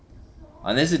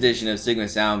On this edition of Sigma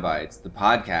Soundbites, the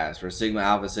podcast for Sigma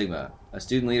Alpha Sigma, a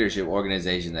student leadership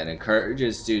organization that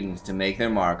encourages students to make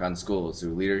their mark on schools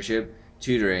through leadership,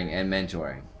 tutoring, and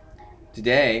mentoring.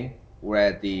 Today, we're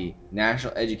at the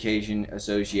National Education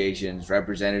Association's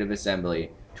Representative Assembly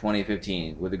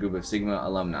 2015 with a group of Sigma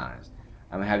alumni.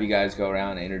 I'm going to have you guys go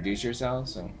around and introduce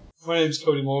yourselves. My name's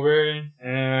Cody Mulberry,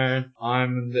 and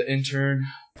I'm the intern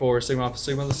for Sigma Alpha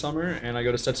Sigma this summer, and I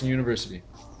go to Stetson University.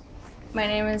 My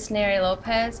name is Neri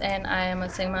Lopez, and I am a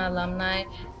Sigma alumni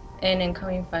and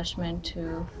incoming freshman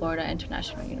to Florida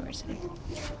International University.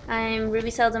 I'm Ruby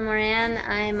Seldon Moran.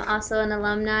 I'm also an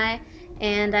alumni,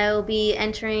 and I will be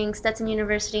entering Stetson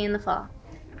University in the fall.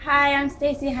 Hi, I'm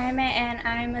Stacy Jaime, and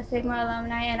I'm a Sigma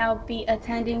alumni, and I'll be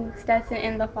attending Stetson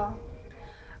in the fall.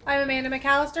 I'm Amanda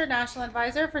McAllister, National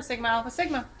Advisor for Sigma Alpha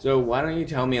Sigma. So why don't you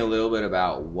tell me a little bit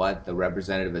about what the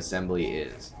Representative Assembly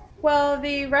is? Well,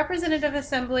 the Representative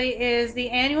Assembly is the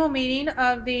annual meeting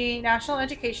of the National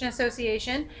Education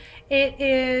Association. It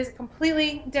is a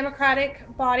completely democratic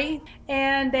body,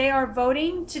 and they are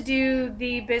voting to do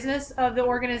the business of the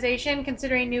organization,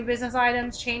 considering new business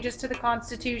items, changes to the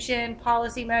Constitution,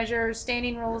 policy measures,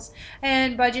 standing rules,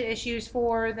 and budget issues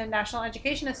for the National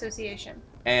Education Association.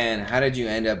 And how did you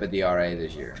end up at the RA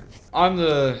this year? I'm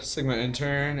the Sigma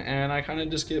intern, and I kind of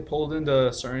just get pulled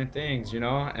into certain things,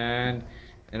 and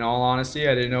in all honesty,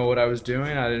 I didn't know what I was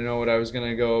doing. I didn't know what I was going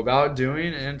to go about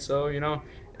doing, and so,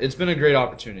 it's been a great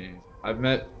opportunity. I've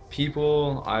met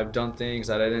people, I've done things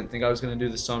that I didn't think I was going to do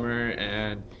this summer,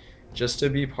 and just to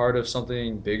be part of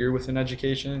something bigger within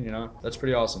education, that's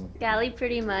pretty awesome. Gally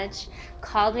pretty much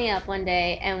called me up one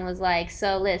day and was like,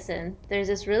 so listen, there's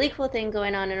this really cool thing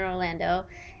going on in Orlando.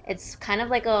 It's kind of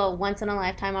like a once in a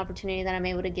lifetime opportunity that I'm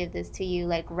able to give this to you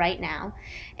like right now.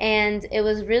 And it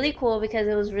was really cool because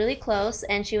it was really close,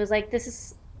 and she was like, this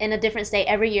is in a different state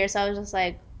every year. So I was just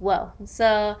like, whoa.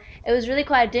 So it was really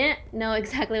cool. I didn't know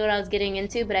exactly what I was getting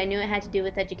into, but I knew it had to do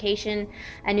with education.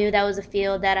 I knew that was a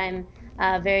field that I'm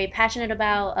very passionate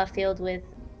about, a field with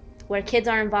where kids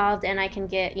are involved, and I can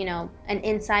get, an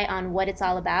insight on what it's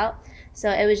all about. So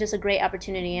it was just a great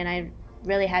opportunity, and I'm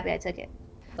really happy I took it.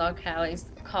 Saw Callie's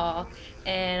call,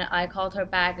 and I called her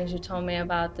back, and she told me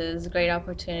about this great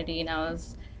opportunity, and I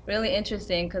was really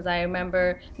interesting because I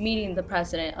remember meeting the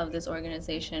president of this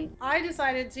organization. I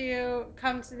decided to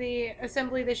come to the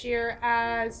assembly this year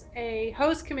as a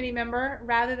host committee member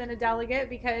rather than a delegate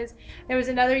because there was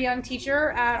another young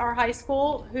teacher at our high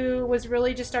school who was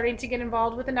really just starting to get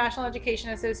involved with the National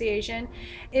Education Association.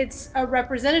 It's a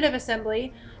representative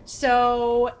assembly,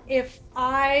 so if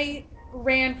I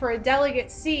ran for a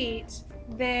delegate seat,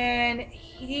 then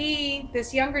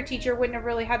this younger teacher, wouldn't have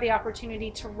really had the opportunity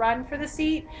to run for the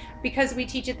seat because we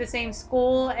teach at the same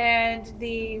school, and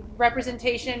the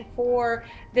representation for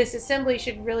this assembly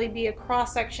should really be a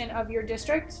cross section of your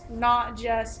district, not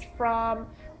just from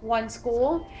one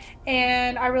school.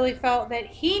 And I really felt that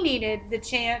he needed the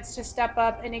chance to step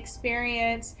up and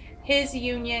experience his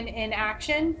union in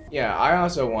action. Yeah, I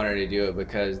also wanted to do it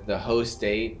because the host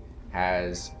state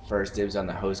has first dibs on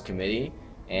the host committee,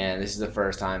 and this is the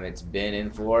first time it's been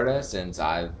in Florida since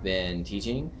I've been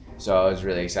teaching. So I was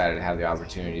really excited to have the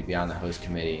opportunity to be on the host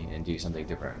committee and do something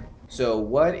different. So,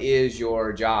 what is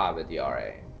your job at the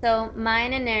RA? So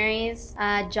mine and Neri's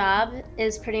job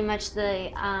is pretty much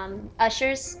the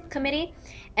ushers committee,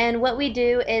 and what we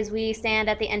do is we stand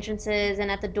at the entrances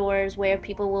and at the doors where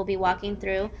people will be walking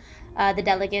through. The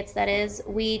delegates, that is,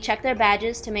 we check their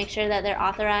badges to make sure that they're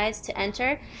authorized to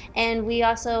enter, and we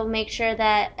also make sure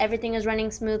that everything is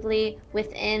running smoothly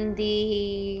within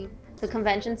the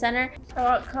convention center.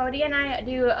 Cody and I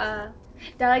do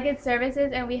delegate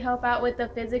services, and we help out with the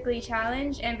physically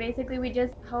challenged, and basically we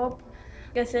just help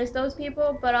assist those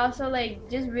people, but also like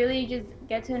just really just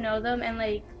get to know them and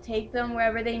like take them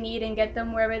wherever they need and get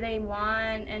them wherever they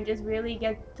want and just really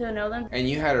get to know them. And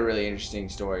you had a really interesting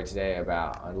story today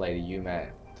about a lady you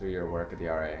met through your work at the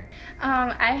RA.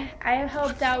 I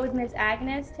helped out with Miss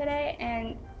Agnes today,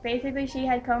 and basically she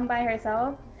had come by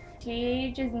herself.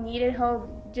 She just needed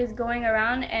help just going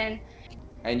around, And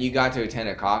you got to attend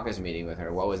a caucus meeting with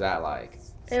her. What was that like?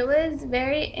 it was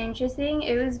very interesting.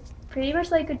 It was pretty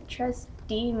much like a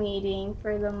trustee meeting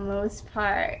for the most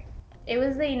part. It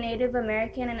was the Native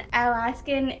American and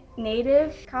Alaskan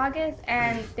Native caucus,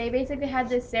 and they basically had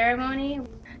this ceremony.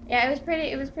 Yeah,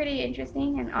 it was pretty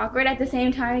interesting and awkward at the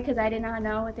same time because I did not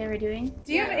know what they were doing.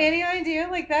 Do you have any idea?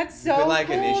 Like, that's You so could, like,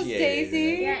 cool, initiate it,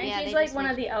 Stacy. Yeah, and Yeah, she's they like just one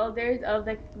make of the elders of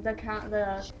the count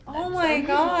the. Oh my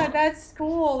god, that's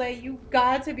cool that you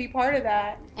got to be part of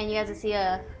that. and you guys to see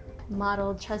a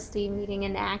model trustee meeting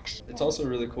in action. It's also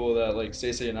really cool that like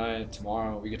Stacey and I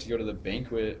tomorrow we get to go to the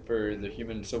banquet for the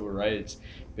human and civil rights.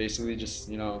 Basically,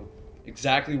 just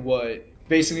exactly what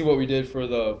we did for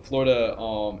the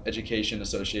Florida Education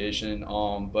Association,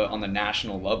 but on the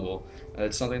national level.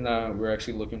 It's something that we're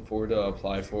actually looking forward to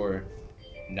apply for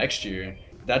next year.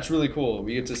 That's really cool.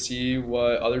 We get to see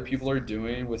what other people are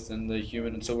doing within the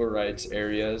human and civil rights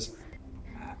areas.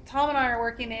 Tom and I are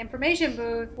working the information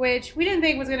booth, which we didn't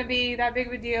think was going to be that big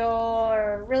of a deal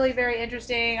or really very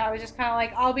interesting. I was just kind of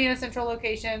like, I'll be in a central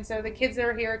location so the kids that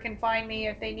are here can find me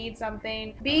if they need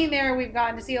something. Being there, we've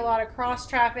gotten to see a lot of cross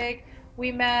traffic.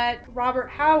 We met Robert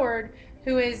Howard,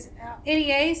 who is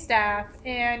NEA staff,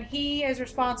 and he is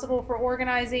responsible for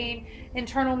organizing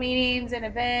internal meetings and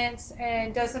events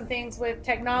and does some things with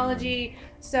technology.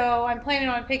 So I'm planning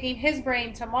on picking his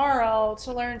brain tomorrow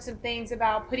to learn some things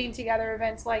about putting together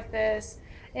events like this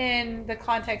in the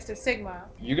context of Sigma.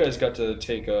 You guys got to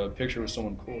take a picture with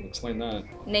someone cool. Explain that.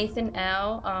 Nathan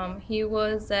L. He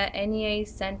was at NEA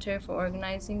Center for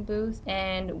Organizing booth,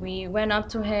 and we went up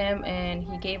to him and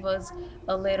he gave us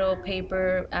a little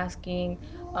paper asking,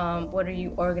 what are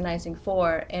you organizing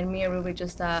for? And me and Ruby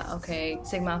just thought, okay,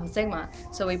 Sigma Alpha Sigma.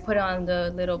 So we put it on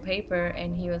the little paper,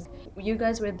 and he was, you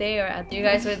guys were there at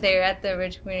the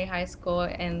Ridge Community High School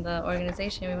and the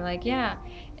organization. We were like, yeah.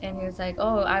 And he was like,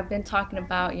 oh, I've been talking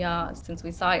about y'all since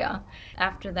we saw y'all.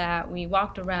 After that, we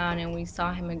walked around and we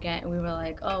saw him again, and we were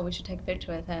like, oh, we should take a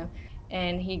picture with him.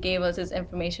 And he gave us his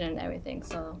information and everything,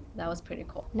 so that was pretty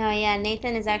cool. No, yeah,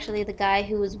 Nathan is actually the guy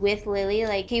who was with Lily.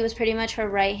 Like, he was pretty much her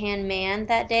right hand man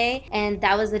that day. And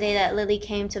that was the day that Lily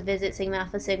came to visit Sigma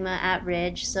Alpha Sigma at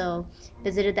Ridge. So,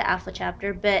 visited the Alpha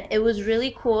chapter. But it was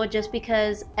really cool just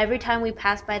because every time we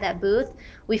passed by that booth,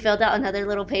 we filled out another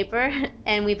little paper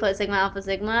and we put Sigma Alpha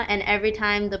Sigma. And every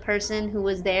time the person who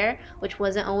was there, which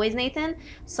wasn't always Nathan,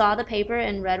 saw the paper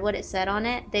and read what it said on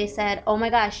it, they said, oh my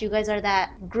gosh, you guys are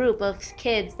that group of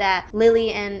kids that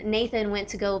Lily and Nathan went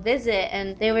to go visit.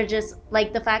 And they were just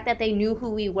like, the fact that they knew who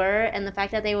we were and the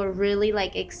fact that they were really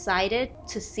like excited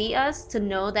to see us, to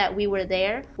know that we were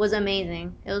there, was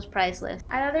amazing. It was priceless.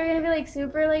 I thought they were gonna be like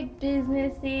super like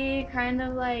businessy, kind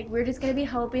of like we're just gonna be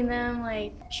helping them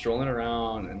like Strolling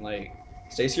around and like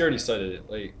Stacey already said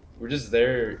it. Like we're just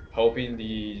there helping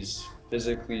these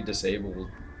physically disabled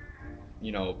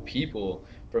people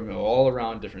from all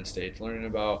around different states, learning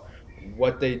about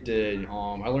what they did.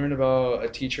 I learned about a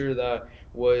teacher that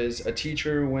was a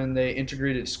teacher when they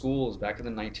integrated schools back in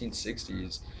the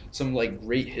 1960s. Some like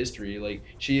great history. Like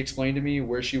she explained to me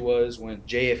where she was when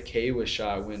JFK was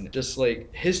shot. When just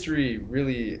like history,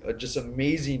 really, just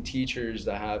amazing teachers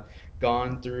that have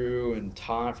gone through and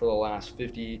taught for the last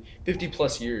 50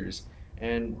 plus years,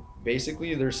 and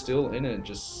basically they're still in it,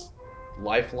 just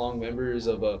lifelong members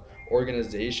of a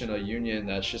organization, a union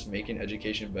that's just making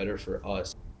education better for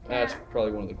us. That's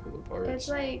probably one of the cooler parts. it's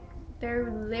like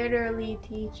they're literally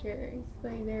teachers.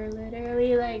 Like they're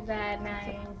literally like that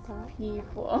nice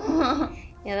people.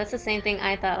 Yeah, that's the same thing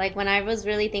I thought. Like when I was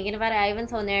really thinking about it, I even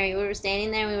told Neri, we were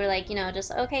standing there and we were like,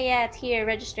 just okay, yeah, it's here,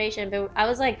 registration. But I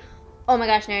was like, oh my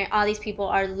gosh, Neri, all these people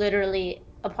are literally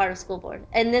a part of school board.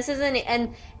 And this isn't,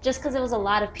 and just because it was a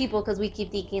lot of people, because we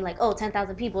keep thinking like, oh,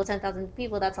 10,000 people, 10,000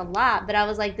 people, that's a lot. But I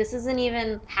was like, this isn't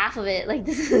even half of it. Like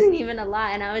this isn't even a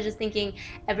lot. And I was just thinking,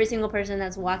 every single person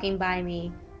that's walking by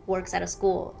me works at a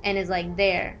school and is like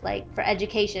there, like for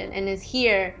education, and is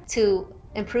here to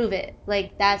improve it.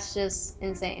 Like that's just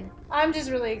insane. I'm just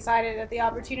really excited at the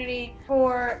opportunity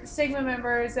for Sigma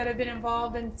members that have been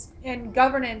involved in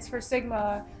governance for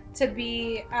Sigma to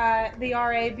be at the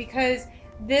RA, because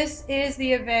this is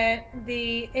the event.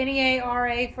 The NEA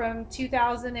RA from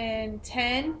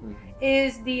 2010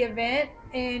 is the event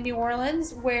in New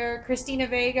Orleans where Christina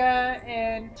Vega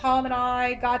and Tom and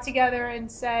I got together and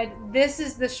said, this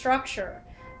is the structure.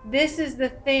 This is the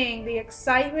thing, the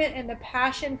excitement and the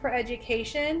passion for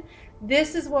education.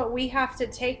 This is what we have to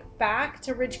take back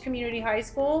to Ridge Community High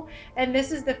School. And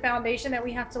this is the foundation that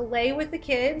we have to lay with the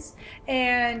kids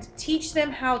and teach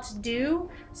them how to do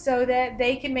so that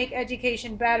they can make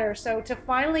education better. So to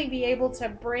finally be able to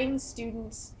bring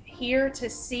students here to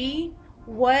see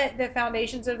what the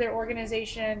foundations of their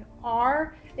organization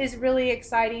are is really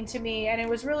exciting to me. And it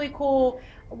was really cool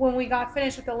when we got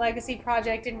finished with the legacy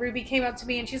project, and Ruby came up to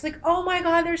me and she's like, oh my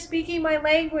God, they're speaking my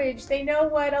language. They know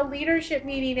what a leadership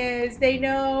meeting is. They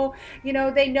know,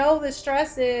 they know the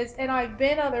stresses. And I've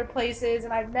been other places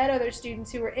and I've met other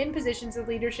students who are in positions of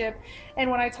leadership.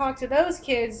 And when I talked to those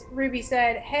kids, Ruby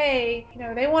said, hey,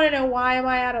 they want to know why am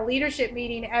I at a leadership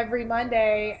meeting every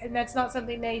Monday? And that's not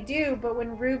something they do. But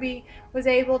when Ruby was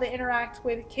able to interact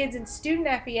with kids in student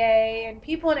FEA and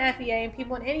people in FEA and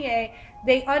people in NEA,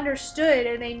 they understood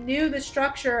and they knew the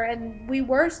structure, and we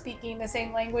were speaking the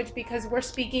same language because we're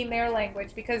speaking their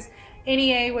language, because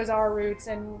NEA was our roots,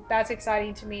 and that's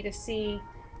exciting to me to see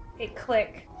it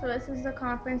click. So this is the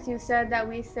conference you said that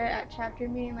we sit at chapter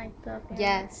meeting, like the family.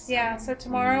 Yes. Yeah, so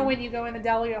tomorrow when you go in the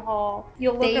delegate hall,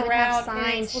 you'll look They even around have and it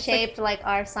signs looks shaped like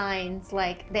our signs.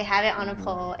 Like they have it on a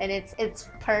pole, and it's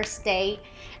per state,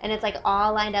 and it's like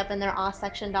all lined up, and they're all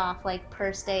sectioned off like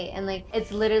per state, and like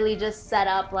it's literally just set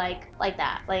up like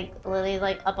that. Like Lily's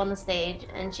like up on the stage,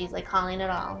 and she's like calling it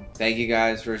all. Thank you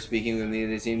guys for speaking with me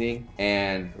this evening.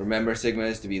 And remember, Sigma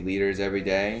is to be leaders every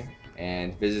day.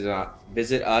 And visit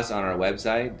us on our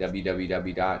website,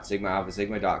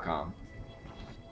 www.sigmaalphasigma.com.